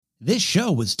This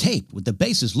show was taped with the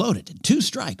bases loaded and 2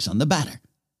 strikes on the batter.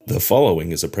 The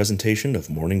following is a presentation of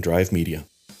Morning Drive Media.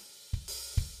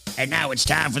 And now it's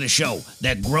time for the show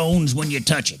that groans when you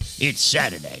touch it. It's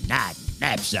Saturday Night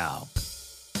Napzok.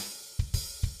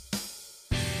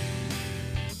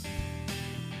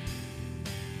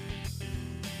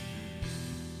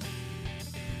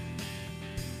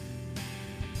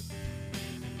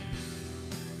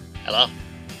 Hello?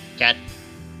 Ken?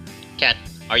 Ken,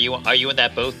 are you in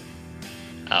that booth?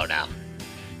 Oh no.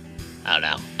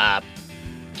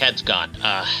 Ken's gone.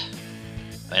 I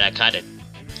mean, I kind of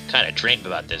dreamed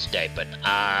about this day, but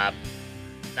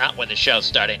not when the show's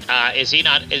starting. Is he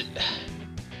not?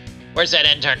 Where's that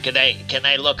intern? Can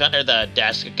they look under the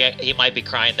desk again? He might be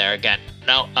crying there again.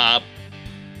 No.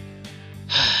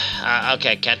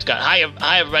 Okay, Ken's gone. Hi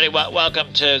everybody.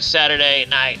 Welcome to Saturday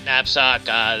Night Napzok.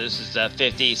 This is the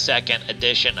 52nd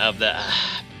edition of the.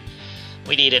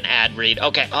 We need an ad read.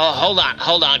 Okay. Oh, hold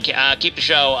on. Keep the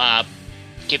show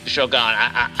going.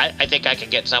 I think I can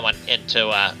get someone in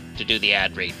to do the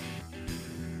ad read.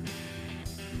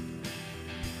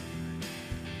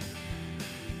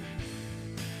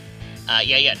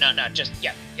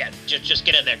 Just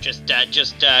get in there. Just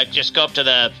go up to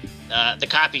the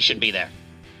copy should be there.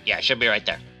 Yeah, it should be right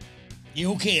there. Yeah,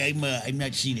 okay, I'm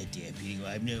not seeing it there, Peter.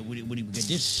 What do we got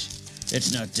this?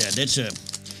 That's not,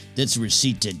 that's a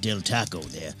receipt to Del Taco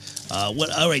there.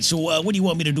 All right, so what do you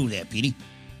want me to do there, Petey?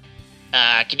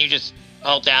 Can you just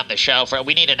hold down the show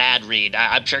we need an ad read.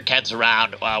 I'm sure Ken's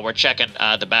around. We're checking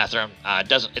the bathroom.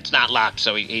 It's not locked,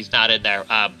 so he's not in there.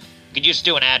 Can you just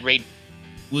do an ad read?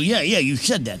 Well, yeah, you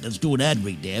said that. Let's do an ad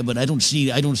read there, but I don't see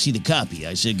the copy.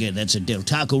 I said again, that's a Del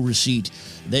Taco receipt.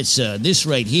 That's this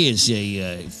right here is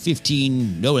a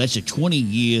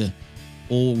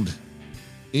 20-year-old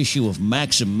issue of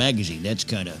Maxim magazine. That's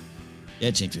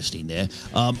interesting there.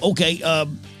 Okay,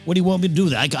 what do you want me to do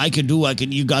there?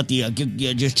 You got the,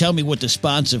 just tell me what the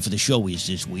sponsor for the show is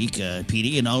this week,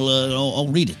 Petey, and I'll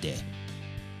read it there.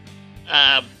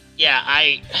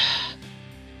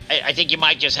 I think you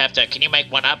might just have to. Can you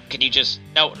make one up? Can you just?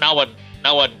 No one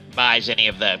buys any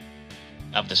of the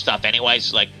stuff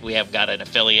anyways. Like, we haven't got an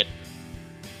affiliate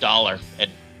dollar in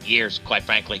years, quite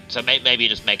frankly. So maybe you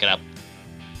just make it up.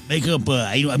 Make up.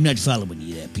 I'm not following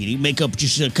you there, Petey. Make up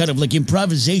just kind of like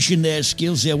improvisation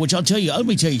skills there. Which I'll tell you. Let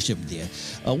me tell you something there.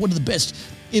 One of the best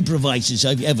improvisers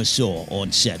I've ever saw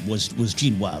on set was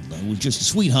Gene Wilder, who was just a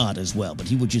sweetheart as well. But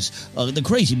he would just the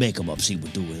crazy makeup-ups he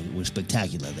would do was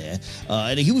spectacular there.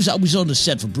 And I was on the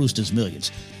set for Brewster's Millions.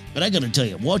 But I got to tell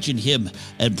you, watching him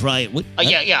and Brian. Great.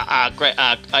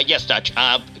 Yes, Dutch.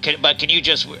 Can you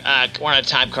just? We're on a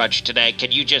time crunch today.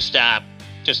 Can you just do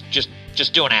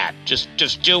an ad?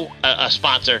 Just do a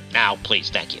sponsor now, please.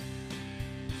 Thank you.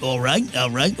 All right,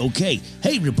 okay.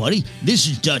 Hey, everybody, this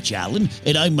is Dutch Allen,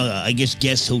 and I'm,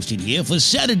 guest hosting here for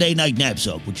Saturday Night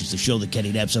Napzok, which is the show that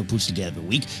Kenny Napzok puts together every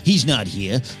week. He's not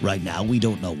here right now. We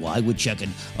don't know why. We're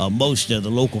checking most of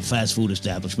the local fast food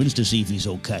establishments to see if he's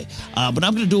okay. But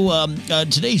I'm going to do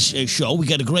today's show. We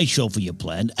got a great show for you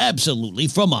planned, absolutely,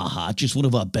 from our heart, just one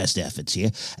of our best efforts here.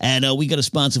 And we got a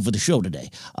sponsor for the show today.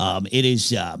 It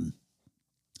is,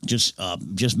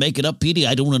 just make it up, Petey.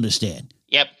 I don't understand.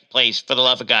 Yep, please, for the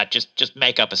love of God, just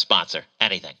make up a sponsor.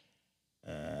 Anything.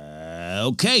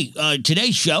 Okay,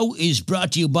 today's show is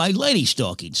brought to you by Lady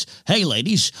Stockings. Hey,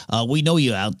 ladies, we know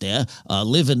you're out there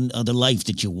living the life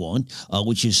that you want,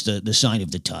 which is the sign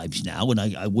of the times now, and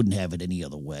I wouldn't have it any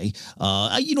other way.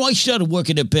 I started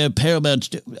working at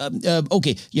Paramount.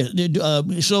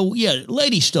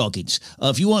 Lady Stockings.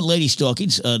 If you want Lady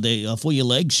Stockings, they for your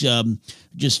legs.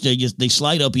 Just they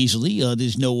slide up easily.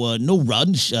 There's no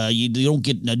runs. You don't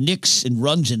get nicks and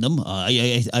runs in them.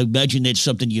 I imagine that's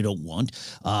something you don't want.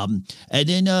 And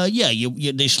then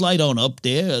they slide on up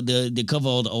there. They cover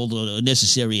all the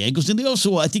necessary angles, and they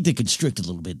also, I think, they constrict a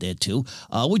little bit there too.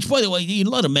 Which, by the way, a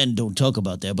lot of men don't talk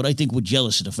about that, but I think we're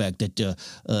jealous of the fact that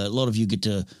a lot of you get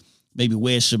to maybe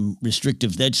wear some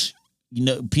restrictive. That's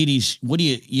Petey's. What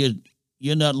do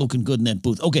you're not looking good in that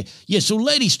booth. Okay, yeah. So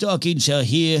Lady Stockings are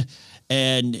here.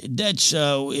 And that's,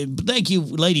 thank you,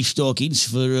 Lady Stockings,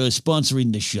 for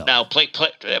sponsoring the show. No,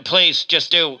 please,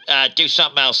 just do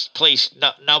something else. Please,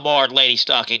 no more Lady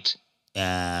Stockings.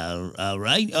 All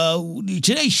right.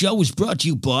 Today's show is brought to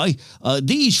you by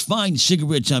these fine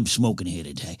cigarettes I'm smoking here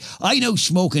today. I know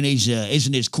smoking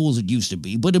isn't as cool as it used to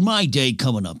be, but in my day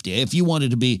coming up there, if you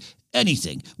wanted to be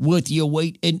anything worth your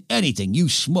weight in anything, you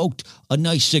smoked a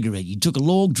nice cigarette. You took a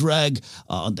long drag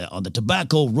on the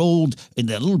tobacco rolled in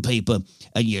that little paper,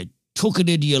 and you took it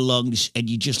into your lungs and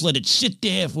you just let it sit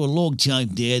there for a long time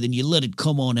there, then you let it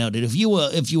come on out. And if you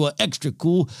were extra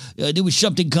cool, there was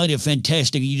something kind of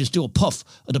fantastic, and you just do a puff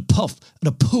and a puff and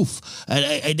a poof,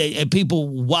 and people,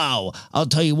 wow! I'll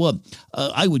tell you what,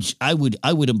 I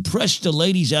would impress the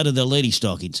ladies out of their lady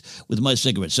stockings with my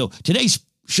cigarettes. So today's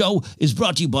show is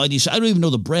brought to you by these. I don't even know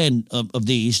the brand of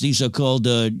these. These are called.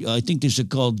 I think these are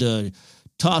called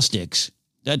Tosticks.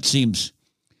 That seems.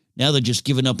 Now they're just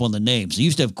giving up on the names. They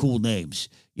used to have cool names,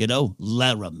 you know,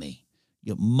 Laramie,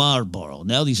 Marlboro.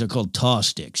 Now these are called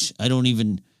Tosticks.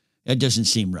 That doesn't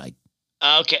seem right.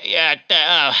 Okay,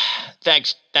 yeah.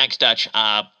 Thanks, Dutch.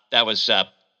 That was good.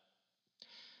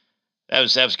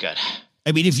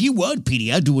 I mean, if you want,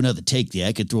 Petey, I'd do another take there.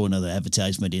 I could throw another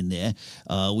advertisement in there.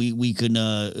 We can.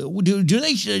 Do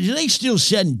they still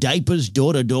send diapers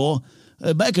door to door?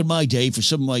 Back in my day, for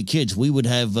some of my kids, we would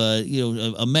have,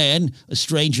 a man, a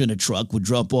stranger in a truck, would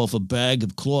drop off a bag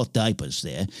of cloth diapers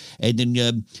there. And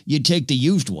then you'd take the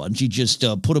used ones, you just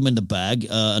put them in the bag,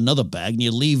 another bag, and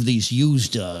you leave these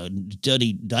used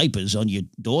dirty diapers on your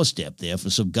doorstep there for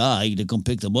some guy to come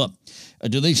pick them up.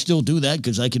 Do they still do that?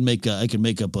 Because I can make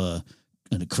up a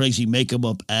crazy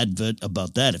make-em-up advert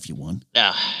about that if you want.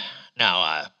 No,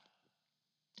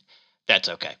 that's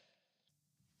okay.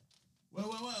 Whoa.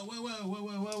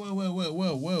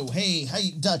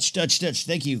 Hey, Dutch.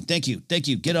 Thank you.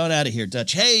 Get on out of here,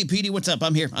 Dutch. Hey, Petey, what's up?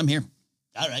 I'm here.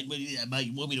 All right.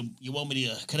 You want me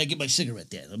to, can I get my cigarette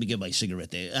there? Let me get my cigarette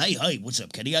there. Hey, what's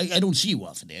up, Kenny? I don't see you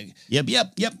often there.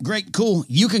 Yep. Great. Cool.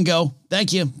 You can go.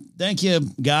 Thank you,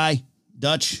 guy.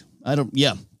 Dutch.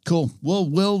 Cool.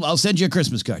 I'll send you a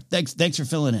Christmas card. Thanks for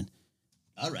filling in.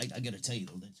 All right. I got to tell you,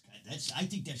 though, I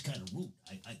think that's kind of rude.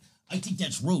 I think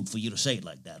that's rude for you to say it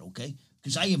like that, okay?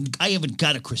 Because I haven't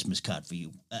got a Christmas card for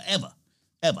you, ever.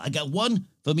 I got one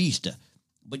from Easter,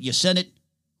 but you sent it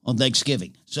on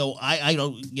Thanksgiving. So I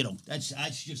don't,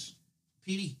 that's just,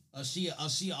 Petey, I'll see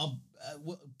you,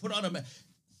 put on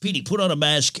a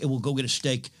mask and we'll go get a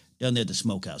steak down there at the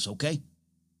smokehouse, okay?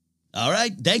 All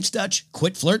right, thanks, Dutch.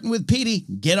 Quit flirting with Petey.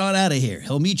 Get on out of here.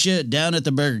 He'll meet you down at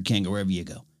the Burger King or wherever you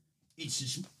go.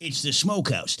 It's the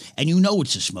smokehouse, and you know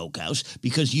it's a smokehouse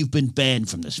because you've been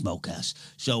banned from the smokehouse.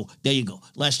 So there you go.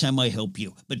 Last time I helped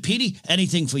you. But Petey,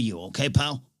 anything for you, okay,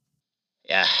 pal?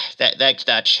 Yeah, thanks,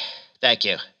 Dutch. Thank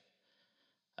you.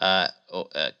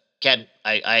 Ken,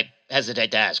 I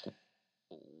hesitate to ask,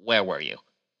 where were you?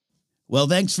 Well,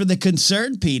 thanks for the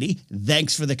concern, Petey.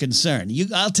 Thanks for the concern.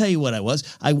 I'll tell you what I was.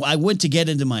 I went to get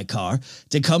into my car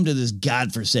to come to this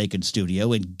godforsaken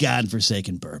studio in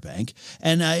godforsaken Burbank.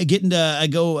 And I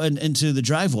go into the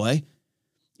driveway,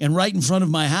 and right in front of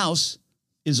my house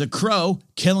is a crow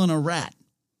killing a rat.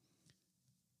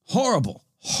 Horrible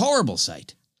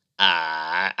sight.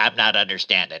 I'm not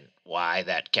understanding why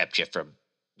that kept you from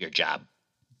your job.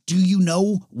 Do you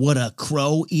know what a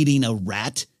crow eating a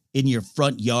rat in your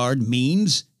front yard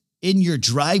means? In your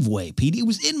driveway, Pete. It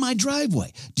was in my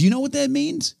driveway. Do you know what that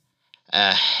means?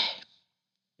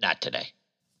 Not today.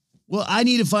 Well, I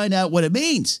need to find out what it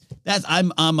means.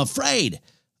 I'm afraid.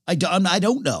 I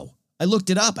don't know. I looked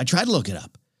it up. I tried to look it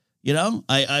up.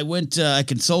 I went, I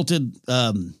consulted,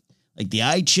 like the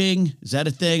I Ching. Is that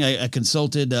a thing? I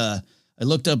consulted, I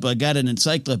looked up, I got an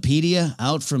encyclopedia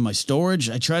out from my storage.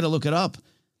 I tried to look it up.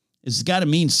 It's got to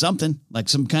mean something, like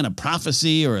some kind of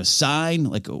prophecy or a sign,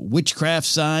 like a witchcraft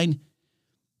sign.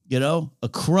 A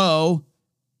crow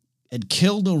had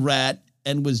killed a rat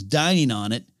and was dining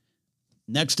on it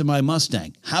next to my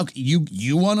Mustang. How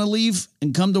you want to leave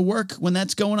and come to work when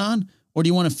that's going on? Or do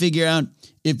you want to figure out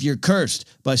if you're cursed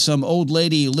by some old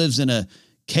lady who lives in a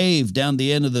cave down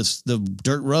the end of the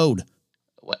dirt road?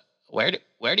 Where do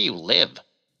you live?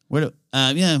 You're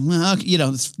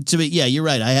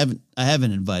right. I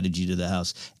haven't invited you to the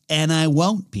house, and I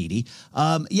won't, Petey.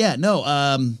 I'm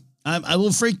a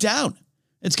little freaked out.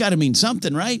 It's got to mean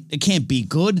something, right? It can't be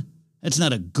good. That's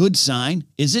not a good sign,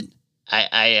 is it?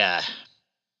 I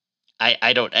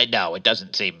don't know. It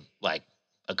doesn't seem like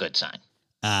a good sign.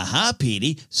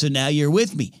 Petey. So now you're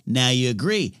with me. Now you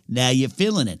agree. Now you're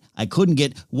feeling it. I couldn't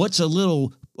get what's a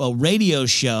little radio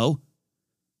show,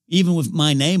 even with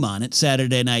my name on it,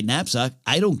 Saturday Night Knapsack.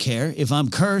 I don't care. If I'm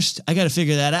cursed, I got to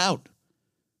figure that out.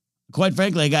 Quite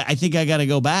frankly, I think I got to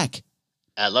go back.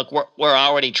 Look, we're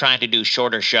already trying to do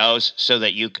shorter shows so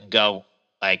that you can go,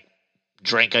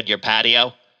 drink on your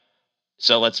patio.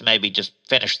 So let's maybe just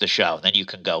finish the show. Then you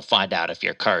can go find out if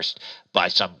you're cursed by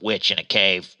some witch in a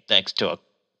cave thanks to a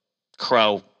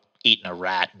crow eating a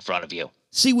rat in front of you.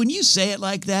 See, when you say it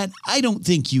like that, I don't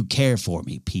think you care for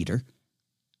me, Peter.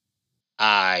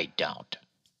 I don't.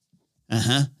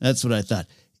 That's what I thought.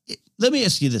 Let me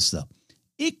ask you this, though.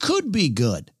 it could be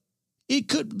good. It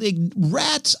could, like,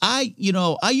 rats. I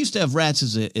used to have rats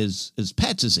as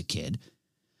pets as a kid.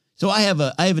 So I have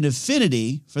an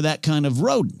affinity for that kind of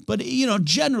rodent. But,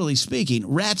 generally speaking,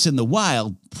 rats in the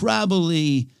wild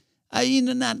probably,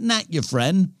 not your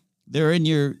friend. They're in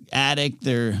your attic.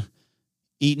 They're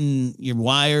eating your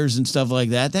wires and stuff like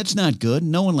that. That's not good.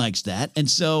 No one likes that. And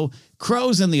so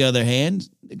crows, on the other hand,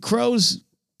 crows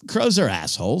are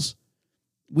assholes.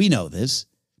 We know this.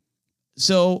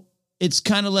 So it's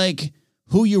kind of like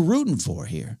who you're rooting for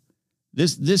here.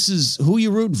 This is who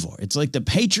you're rooting for. It's like the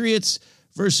Patriots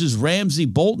versus Ramsey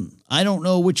Bolton. I don't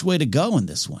know which way to go in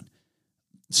this one.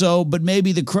 So, but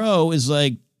maybe the crow is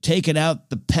like taking out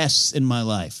the pests in my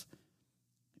life.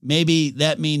 Maybe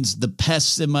that means the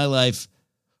pests in my life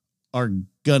are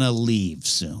gonna leave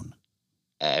soon.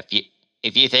 If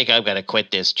you think I'm gonna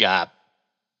quit this job,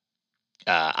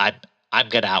 I'm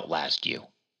gonna outlast you.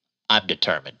 I'm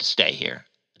determined to stay here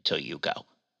until you go.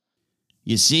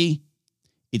 You see,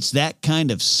 it's that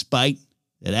kind of spite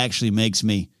that actually makes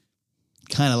me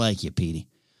kind of like you, Petey.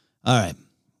 All right,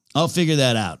 I'll figure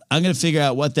that out. I'm gonna figure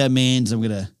out what that means. I'm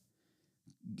gonna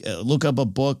look up a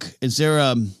book. Is there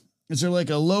like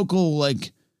a local,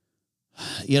 like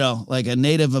a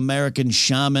Native American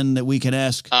shaman that we can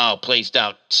ask? Oh, please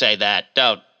don't say that.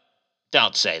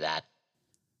 Don't say that.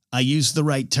 I used the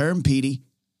right term, Petey.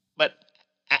 But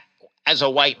as a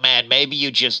white man, maybe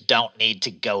you just don't need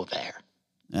to go there.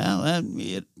 Well,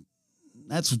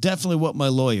 that's definitely what my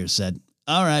lawyer said.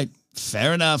 All right,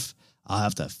 fair enough. I'll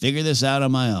have to figure this out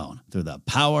on my own through the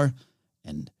power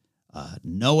and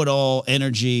know-it-all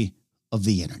energy of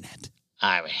the internet.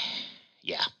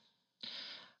 Yeah.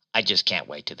 I just can't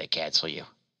wait till they cancel you.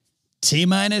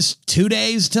 T-minus 2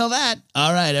 days till that.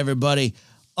 All right, everybody,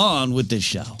 on with the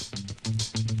show.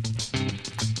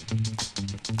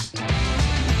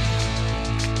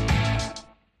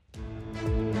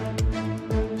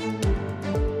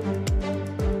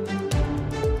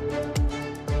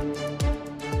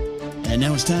 And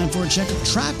now it's time for a check of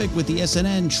traffic with the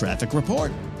SNN Traffic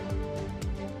Report.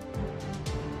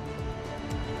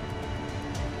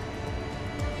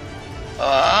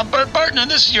 I'm Bert Burton,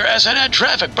 and this is your SNN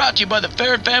Traffic, brought to you by the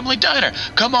Fair and Family Diner.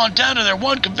 Come on down to their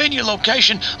one convenient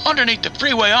location underneath the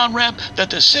freeway on-ramp that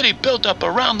the city built up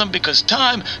around them because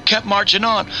time kept marching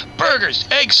on. Burgers,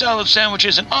 egg salad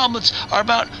sandwiches, and omelets are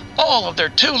about all of their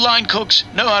two-line cooks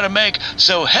know how to make,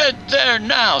 so head there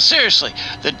now. Seriously,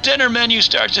 the dinner menu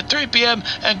starts at 3 p.m.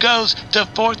 and goes to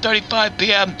 4:35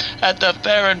 p.m. at the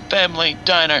Fair and Family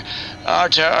Diner.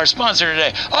 Our sponsor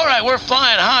today. All right, we're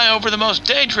flying high over the most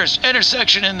dangerous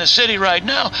intersection in the city right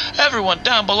now. Everyone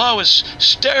down below is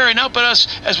staring up at us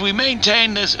as we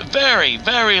maintain this very,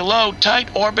 very low,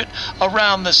 tight orbit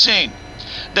around the scene.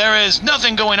 There is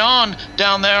nothing going on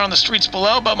down there on the streets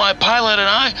below, but my pilot and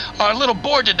I are a little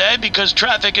bored today because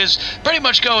traffic is pretty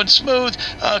much going smooth,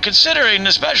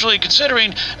 especially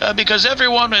considering because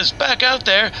everyone is back out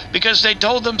there because they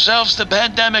told themselves the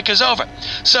pandemic is over.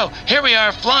 So here we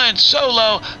are flying so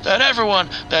low that everyone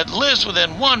that lives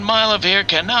within 1 mile of here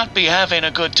cannot be having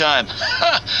a good time.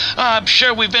 I'm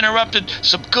sure we've interrupted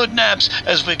some good naps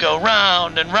as we go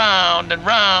round and round and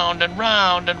round and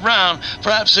round and round for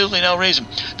absolutely no reason.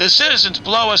 The citizens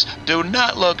below us do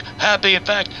not look happy. In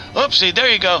fact, oopsie, there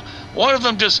you go. One of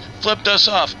them just flipped us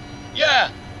off. Yeah,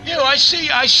 you, I see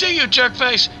you,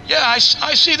 jerkface. Yeah, I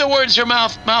see the words you're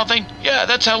mouthing. Yeah,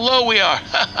 that's how low we are.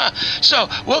 So,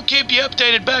 we'll keep you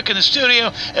updated back in the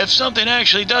studio if something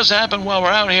actually does happen while we're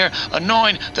out here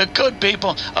annoying the good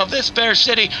people of this fair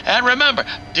city. And remember,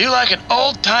 do you like an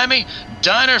old-timey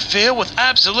diner feel with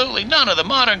absolutely none of the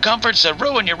modern comforts that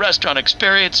ruin your restaurant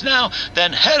experience now?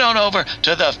 Then head on over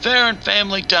to the Fair and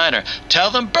Family Diner. Tell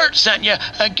them Bert sent you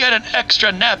and get an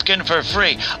extra napkin for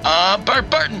free. I'm Bert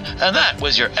Burton, and that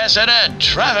was your SNN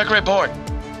Traffic Report.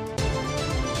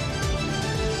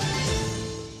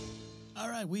 All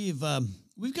right, we've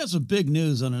got some big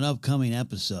news on an upcoming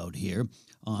episode here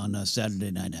on Saturday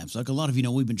Night Napzok. A lot of you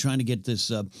know we've been trying to get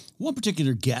this one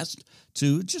particular guest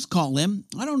to just call in.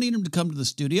 I don't need him to come to the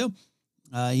studio.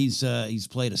 He's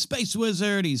played a space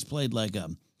wizard. He's played like a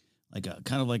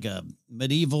kind of like a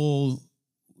medieval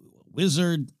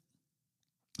wizard.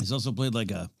 He's also played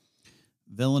like a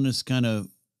villainous kind of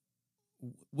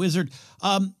wizard.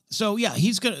 So yeah,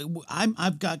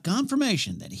 I've got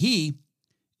confirmation that he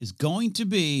is going to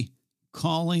be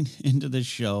calling into the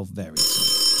show very soon.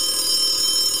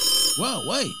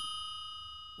 Whoa,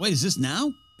 wait, is this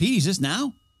now? Pete, is this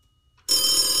now?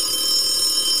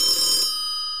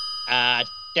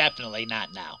 Definitely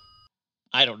not now.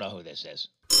 I don't know who this is.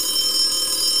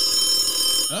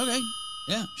 Okay,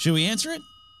 yeah. Should we answer it?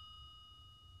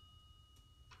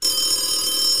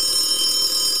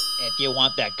 if you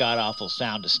want that god-awful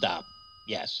sound to stop.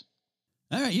 Yes.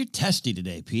 All right, you're testy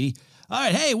today, Petey. All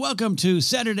right, hey, welcome to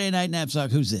Saturday Night Knapsack.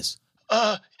 Who's this?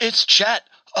 It's Chet.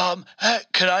 Hey,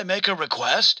 could I make a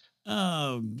request?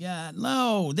 Oh, God,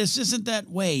 no, this isn't that.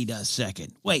 Wait a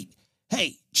second. Wait.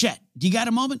 Hey, Chet, do you got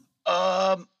a moment?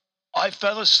 I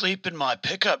fell asleep in my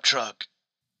pickup truck.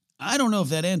 I don't know if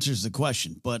that answers the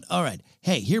question, but all right.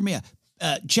 Hey, hear me out.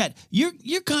 Chet,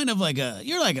 you're kind of like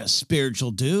a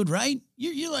spiritual dude, right?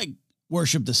 You like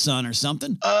worship the sun or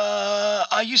something.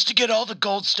 I used to get all the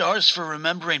gold stars for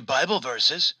remembering Bible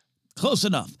verses. Close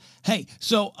enough. Hey,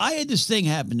 so I had this thing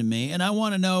happen to me, and I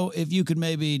want to know if you could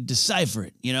maybe decipher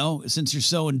it, since you're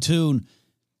so in tune,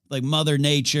 like Mother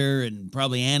Nature and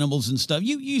probably animals and stuff.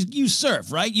 You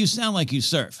surf, right? You sound like you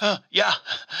surf. Yeah,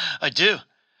 I do.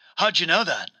 How'd you know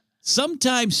that?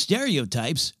 Sometimes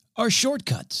stereotypes are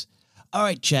shortcuts. All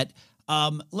right, Chet,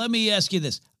 let me ask you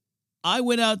this. I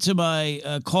went out to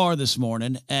my car this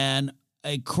morning, and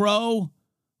a crow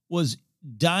was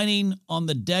dining on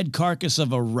the dead carcass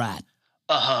of a rat.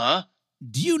 Uh-huh.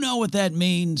 Do you know what that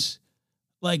means?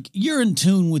 Like, you're in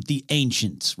tune with the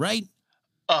ancients, right?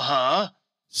 Uh-huh.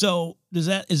 So is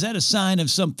that a sign of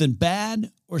something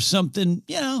bad or something,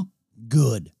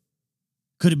 good?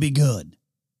 Could it be good?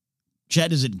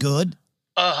 Chet, is it good?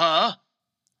 Uh-huh.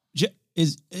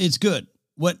 It's good.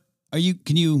 What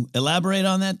can you elaborate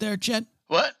on that there, Chet?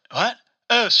 What?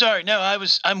 Oh, sorry. No,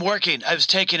 I'm working. I was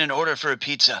taking an order for a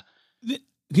pizza.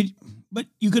 But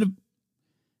you could have,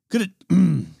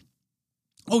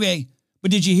 okay.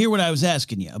 But did you hear what I was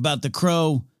asking you about the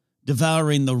crow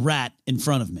devouring the rat in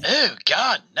front of me? Oh,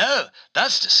 God, no.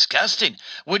 That's disgusting.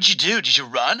 What'd you do? Did you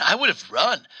run? I would have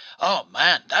run. Oh,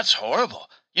 man, that's horrible.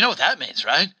 You know what that means,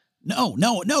 right? No,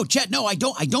 Chet, no, I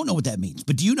don't know what that means.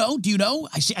 But do you know?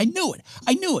 I knew it.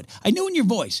 I knew in your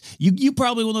voice. You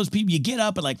probably one of those people, you get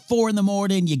up at like 4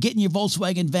 a.m, you get in your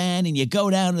Volkswagen van and you go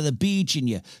down to the beach and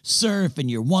you surf and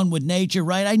you're one with nature,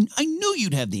 right? I knew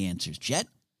you'd have the answers, Chet.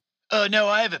 No,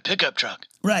 I have a pickup truck.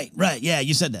 Right, yeah,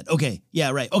 you said that. Okay,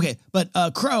 yeah, right, okay. But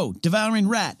crow, devouring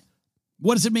rat,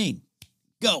 what does it mean?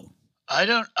 Go.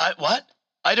 What?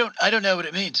 I don't know what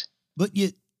it means. But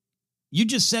you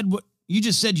just said what? You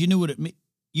just said you knew what it meant.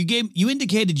 You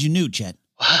indicated you knew, Chet.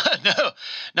 No,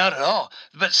 not at all.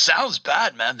 But sounds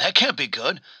bad, man. That can't be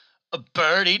good. A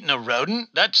bird eating a rodent?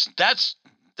 That's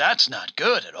not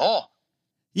good at all.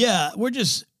 Yeah, we're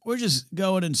just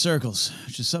going in circles.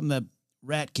 It's just something that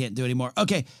rat can't do anymore.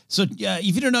 Okay, so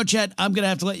if you don't know, Chet, I'm gonna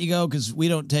have to let you go because we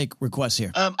don't take requests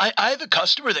here. I have a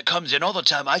customer that comes in all the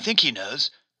time. I think he knows.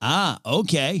 Ah,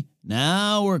 okay.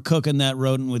 Now we're cooking that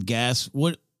rodent with gas.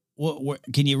 What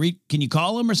can you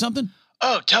call him or something?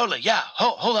 Oh, totally. Yeah.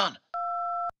 Hold on.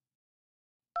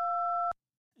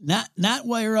 Not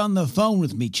while you're on the phone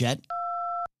with me, Chet.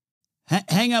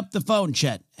 Hang up the phone,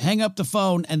 Chet. Hang up the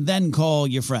phone and then call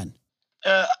your friend.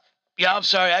 Yeah, I'm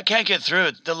sorry. I can't get through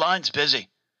it. The line's busy.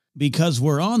 Because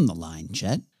we're on the line,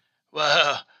 Chet.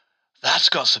 Well, that's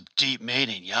got some deep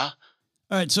meaning, yeah?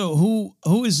 All right, so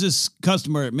who is this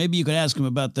customer? Maybe you could ask him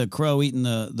about the crow eating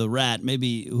the rat.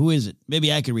 Maybe, who is it?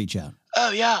 Maybe I could reach out.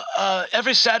 Oh, yeah.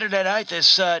 Every Saturday night,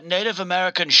 this Native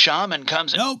American shaman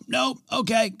comes in. Nope.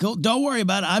 Okay, cool. Don't worry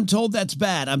about it. I'm told that's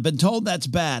bad. I've been told that's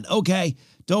bad. Okay,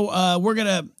 we're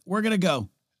gonna go.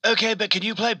 Okay, but can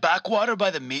you play Backwater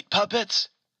by the Meat Puppets?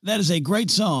 That is a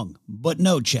great song, but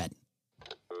no, Chet.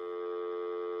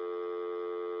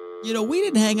 We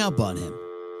didn't hang up on him.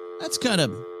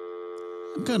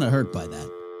 I'm kind of hurt by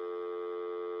that.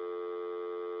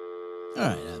 All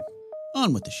right,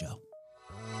 on with the show.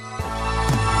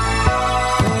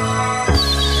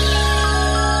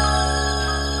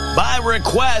 By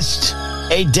request,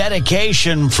 a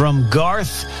dedication from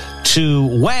Garth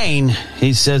to Wayne.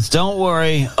 He says, don't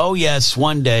worry. Oh, yes,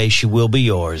 one day she will be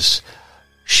yours.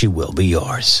 She will be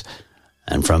yours.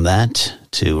 And from that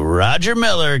to Roger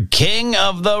Miller, King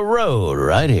of the Road,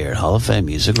 right here at Hall of Fame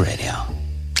Music Radio.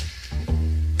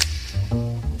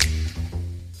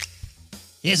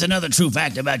 Here's another true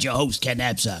fact about your host, Ken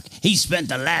Knapsack. He spent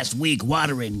the last week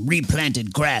watering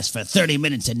replanted grass for 30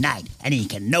 minutes a night, and he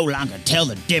can no longer tell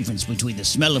the difference between the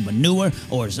smell of manure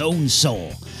or his own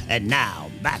soul. And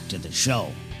now, back to the show.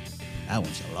 That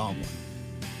was a long one.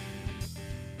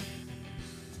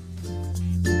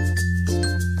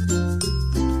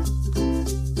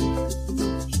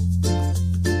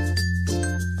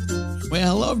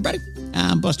 Well, hello, everybody.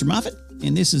 I'm Buster Moffat,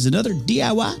 and this is another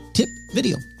DIY tip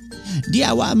video.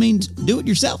 DIY means do it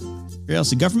yourself, or else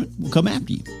the government will come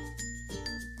after you.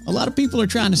 A lot of people are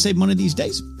trying to save money these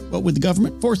days, but with the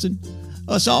government forcing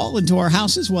us all into our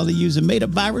houses while they use a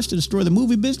made-up virus to destroy the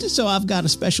movie business. So I've got a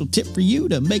special tip for you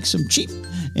to make some cheap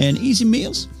and easy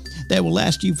meals that will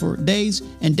last you for days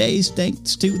and days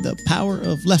thanks to the power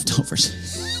of leftovers.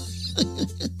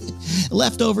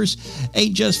 Leftovers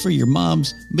ain't just for your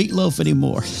mom's meatloaf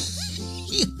anymore.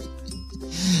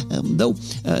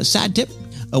 Side tip,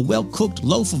 a well-cooked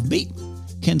loaf of meat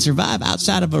can survive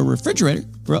outside of a refrigerator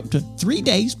for up to 3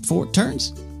 days before it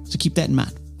turns. So keep that in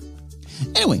mind.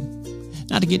 Anyway,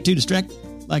 not to get too distracted,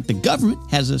 like the government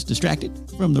has us distracted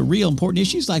from the real important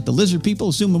issues like the lizard people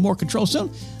assuming more control soon,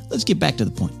 let's get back to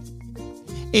the point.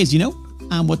 As you know,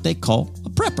 I'm what they call a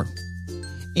prepper.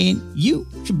 And you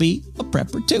should be a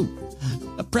prepper too.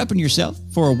 Prepping yourself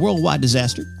for a worldwide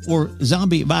disaster or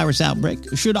zombie virus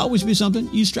outbreak should always be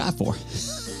something you strive for.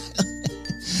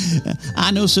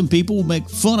 I know some people will make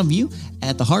fun of you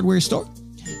at the hardware store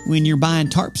when you're buying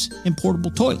tarps and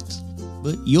portable toilets,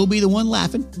 but you'll be the one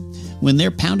laughing when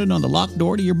they're pounding on the locked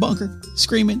door to your bunker,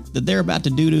 screaming that they're about to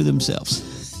do themselves.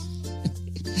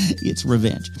 It's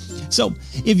revenge. So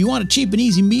if you want a cheap and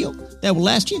easy meal that will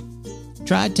last you,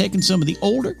 try taking some of the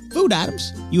older food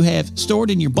items you have stored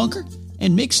in your bunker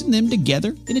and mixing them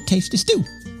together in a tasty stew.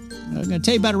 I'm going to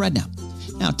tell you about it right now.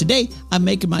 Now, today, I'm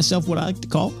making myself what I like to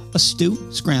call a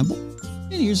stew scramble.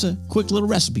 And here's a quick little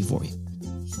recipe for you.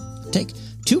 Take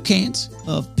 2 cans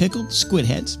of pickled squid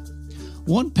heads,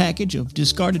 1 package of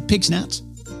discarded pig snouts,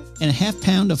 and a ½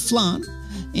 pound of flan,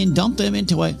 and dump them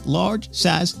into a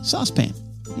large-sized saucepan.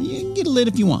 And you can get a lid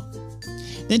if you want.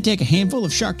 Then take a handful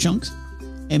of shark chunks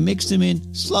and mix them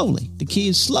in slowly. The key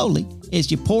is slowly,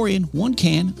 is you pour in 1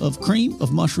 can of cream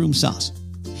of mushroom sauce.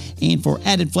 And for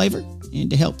added flavor and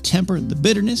to help temper the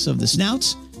bitterness of the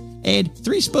snouts, add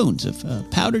 3 spoons of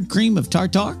powdered cream of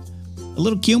tartar, a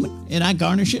little cumin, and I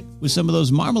garnish it with some of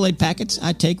those marmalade packets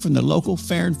I take from the local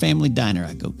Farron family diner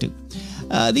I go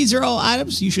to. These are all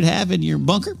items you should have in your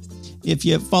bunker if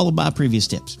you follow my previous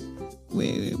tips.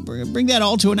 We bring that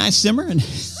all to a nice simmer, and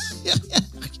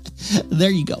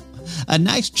there you go. A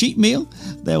nice cheap meal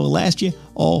that will last you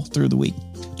all through the week.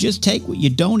 Just take what you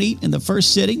don't eat in the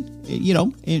first sitting,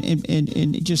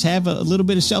 and just have a little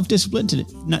bit of self-discipline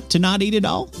to not eat it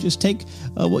all. Just take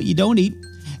what you don't eat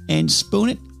and spoon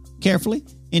it carefully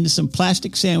into some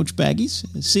plastic sandwich baggies,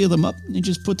 seal them up, and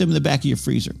just put them in the back of your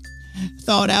freezer.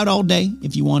 Thaw it out all day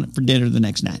if you want it for dinner the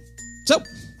next night. So,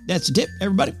 that's the tip,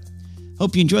 everybody.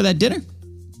 Hope you enjoy that dinner.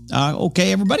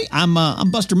 Okay, everybody, I'm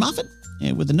Buster Moffat,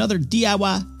 and with another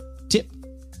DIY tip.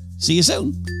 See you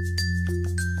soon.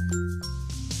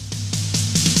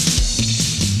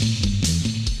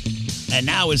 And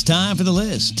now it's time for the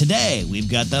list. Today, we've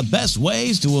got the best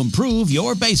ways to improve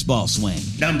your baseball swing.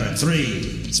 Number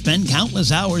 3. Spend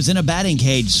countless hours in a batting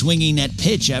cage swinging at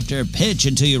pitch after pitch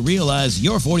until you realize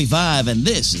you're 45 and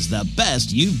this is the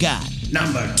best you've got.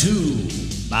 Number 2.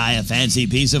 Buy a fancy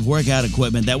piece of workout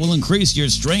equipment that will increase your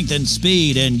strength and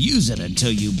speed and use it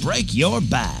until you break your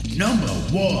back. Number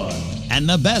 1. And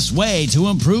the best way to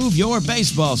improve your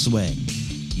baseball swing.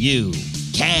 You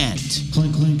can't.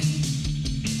 Clink, clink.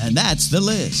 And that's the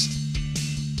list.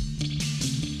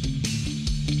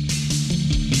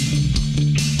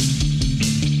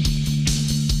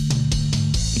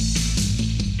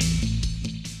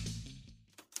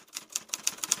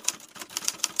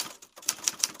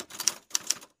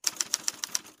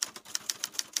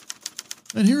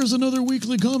 And here's another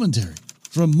weekly commentary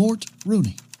from Mort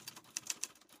Rooney.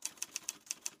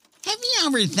 Have you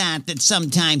ever thought that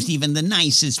sometimes even the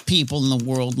nicest people in the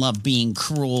world love being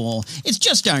cruel? It's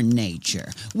just our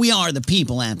nature. We are the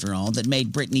people, after all, that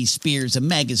made Britney Spears a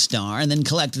megastar and then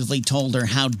collectively told her,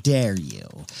 how dare you?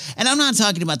 And I'm not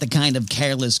talking about the kind of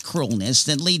careless cruelness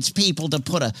that leads people to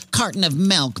put a carton of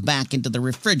milk back into the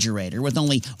refrigerator with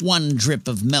only 1 drip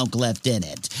of milk left in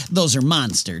it. Those are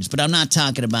monsters, but I'm not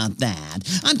talking about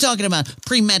that. I'm talking about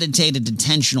premeditated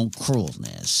intentional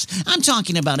cruelness. I'm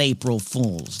talking about April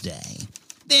Fool's Day.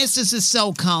 This is a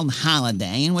so-called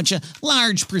holiday in which a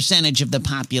large percentage of the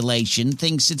population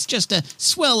thinks it's just a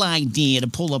swell idea to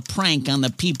pull a prank on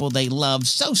the people they love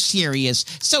so serious,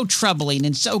 so troubling,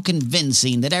 and so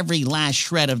convincing that every last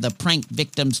shred of the prank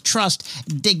victim's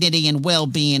trust, dignity, and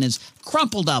well-being is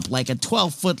crumpled up like a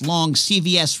 12-foot-long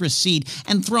CVS receipt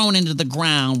and thrown into the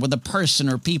ground where the person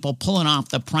or people pulling off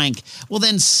the prank will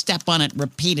then step on it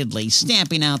repeatedly,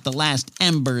 stamping out the last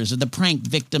embers of the prank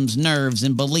victim's nerves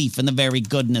and belief in the very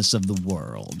goodness of the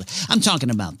world. I'm talking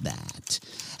about that.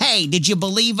 Hey, Hey, did you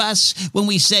believe us when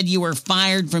we said you were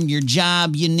fired from your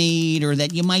job you need, or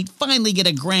that you might finally get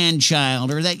a grandchild,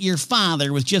 or that your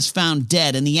father was just found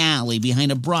dead in the alley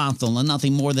behind a brothel and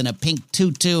nothing more than a pink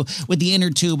tutu with the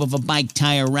inner tube of a bike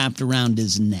tire wrapped around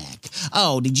his neck?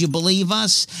 Oh, did you believe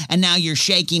us? And now you're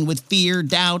shaking with fear,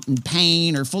 doubt, and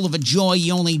pain, or full of a joy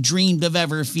you only dreamed of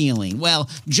ever feeling? Well,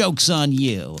 joke's on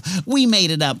you. We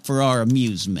made it up for our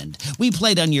amusement. We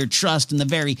played on your trust and the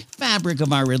very fabric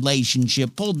of our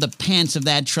relationship, pulled the pants of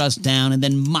that trust down, and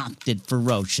then mocked it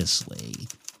ferociously.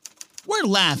 We're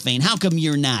laughing. How come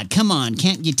you're not? Come on,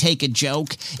 can't you take a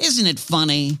joke? Isn't it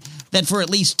funny that for at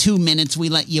least 2 minutes we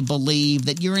let you believe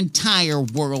that your entire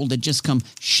world had just come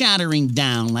shattering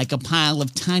down like a pile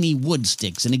of tiny wood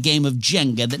sticks in a game of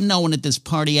Jenga that no one at this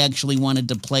party actually wanted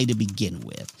to play to begin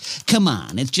with? Come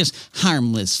on, it's just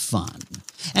harmless fun.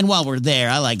 And while we're there,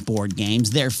 I like board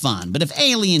games. They're fun. But if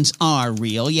aliens are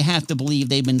real, you have to believe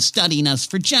they've been studying us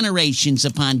for generations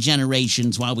upon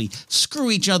generations while we screw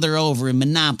each other over in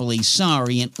Monopoly,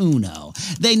 Sorry, and Uno.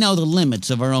 They know the limits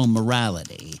of our own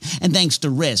morality. And thanks to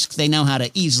Risk, they know how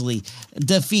to easily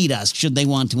defeat us should they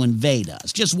want to invade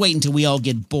us. Just wait until we all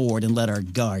get bored and let our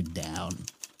guard down.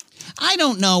 I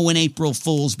don't know when April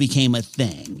Fools became a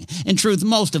thing. In truth,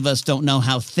 most of us don't know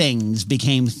how things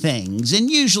became things.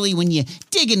 And usually when you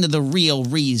dig into the real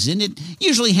reason, it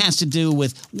usually has to do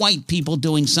with white people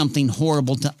doing something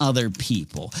horrible to other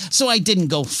people. So I didn't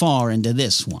go far into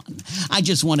this one. I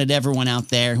just wanted everyone out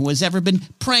there who has ever been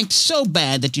pranked so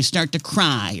bad that you start to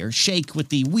cry or shake with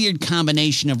the weird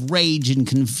combination of rage and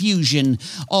confusion,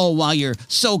 all while your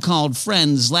so-called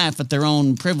friends laugh at their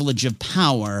own privilege of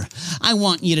power. I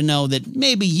want you to know that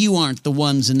maybe you aren't the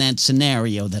ones in that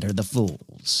scenario that are the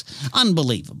fools.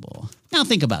 Unbelievable. Now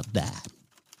think about that.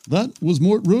 That was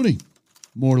Mort Rooney.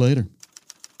 More later.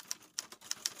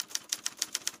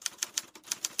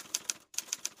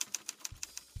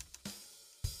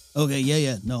 Okay,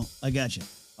 yeah, no, I got you.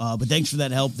 But thanks for that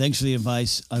help. Thanks for the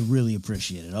advice. I really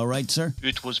appreciate it. All right, sir?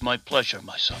 It was my pleasure,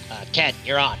 my son. Ken,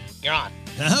 you're on. You're on.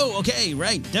 Oh, okay,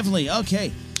 right, definitely,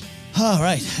 okay. All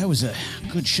right, that was a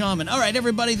good shaman. All right,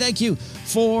 everybody, thank you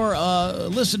for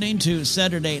listening to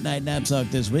Saturday Night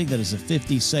Knapsack this week. That is the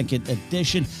 52nd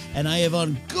edition, and I have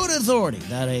on good authority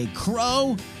that a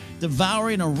crow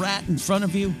devouring a rat in front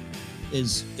of you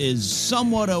is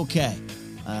somewhat okay.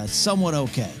 Somewhat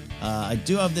okay. I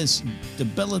do have this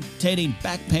debilitating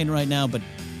back pain right now, but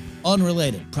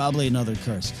unrelated. Probably another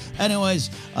curse. Anyways,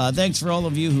 thanks for all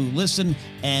of you who listen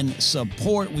and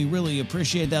support. We really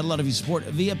appreciate that. A lot of you support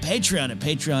via Patreon at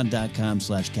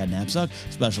patreon.com/catnapsuck.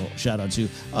 Special shout out to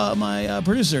my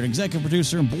producer, executive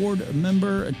producer, and board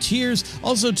member, Tears.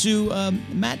 Also to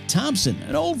Matt Thompson,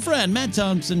 an old friend. Matt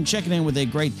Thompson checking in with a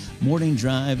great Morning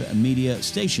Drive media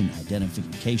station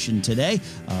identification today.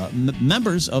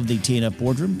 Members of the TNF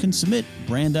boardroom can submit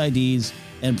brand IDs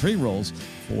and pre-rolls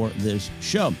for this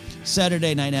show.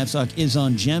 Saturday Night Knapsack is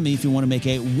on Jemmy. If you want to make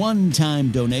a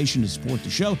one-time donation to support the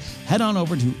show, head on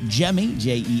over to Jemmy,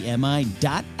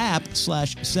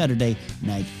 JEMI.app/Saturday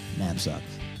Night Knapsack.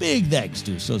 Big thanks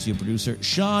to associate producer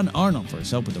Sean Arnold for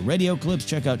his help with the radio clips.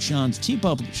 Check out Sean's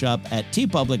TeePublic shop at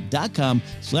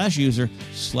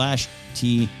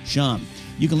tpublic.com/user/TSean.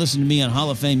 You can listen to me on Hall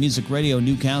of Fame Music Radio in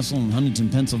Newcastle and Huntington,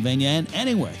 Pennsylvania, and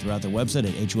anywhere throughout their website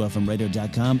at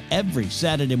HOFMradio.com every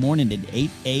Saturday morning at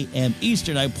 8 a.m.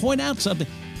 Eastern. I point out something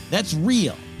that's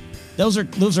real. Those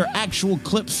are actual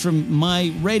clips from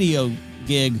my radio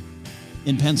gig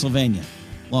in Pennsylvania.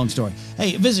 Long story.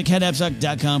 Hey, visit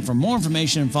catnapsuck.com for more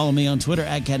information and follow me on Twitter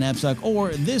at catnapsuck or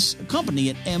this company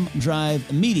at M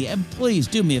Drive Media. And please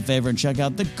do me a favor and check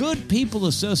out the Good People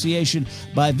Association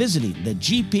by visiting the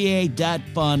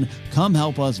GPA.fun. Come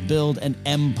help us build an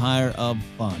empire of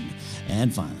fun.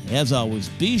 And finally, as always,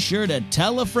 be sure to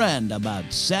tell a friend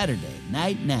about Saturday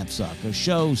Night Knapsack, a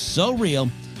show so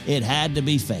real it had to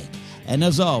be fake. And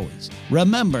as always,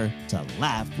 remember to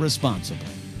laugh responsibly.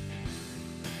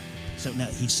 So now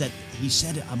he said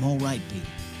it. I'm all right, Peter.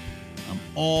 I'm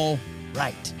all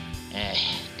right.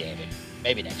 Damn it.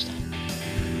 Maybe next time.